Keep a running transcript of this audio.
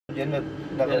沿着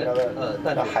那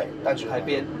个海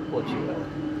边过去了。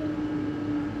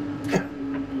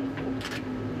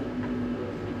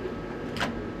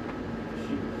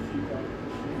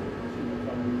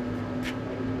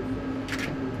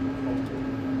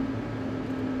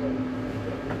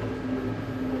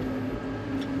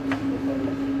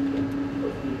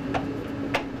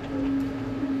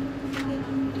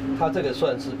它这个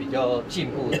算是比较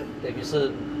进步的，等于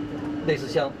是类似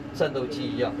像战斗机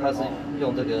一样，它是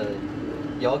用这个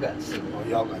摇杆式的。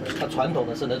摇杆式。它传统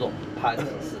的是那种盘子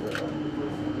式的。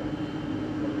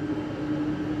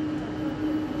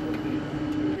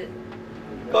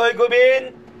各位贵宾，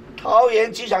桃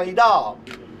园机场一到，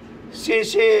谢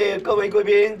谢各位贵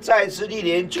宾再次莅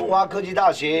临中华科技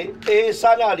大学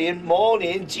A320模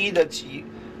拟机的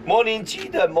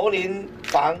模拟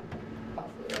房。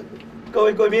各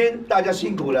位贵宾，大家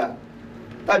辛苦了。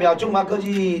代表中华科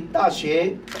技大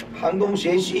学航空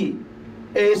学系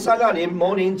A320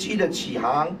模拟机的起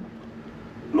航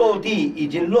落地已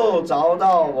经落着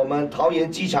到我们桃园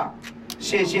机场，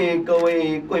谢谢各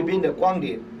位贵宾的光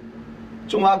临。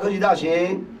中华科技大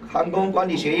学航空管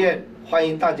理学院欢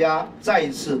迎大家再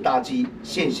次搭机，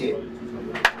谢谢。机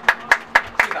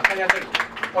长看一下这里，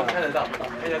看得到，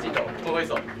看一下镜头，挥挥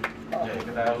手，对，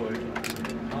跟大家挥挥手。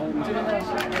好，我们这边在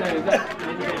这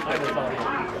边可以拍个照片，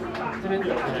这边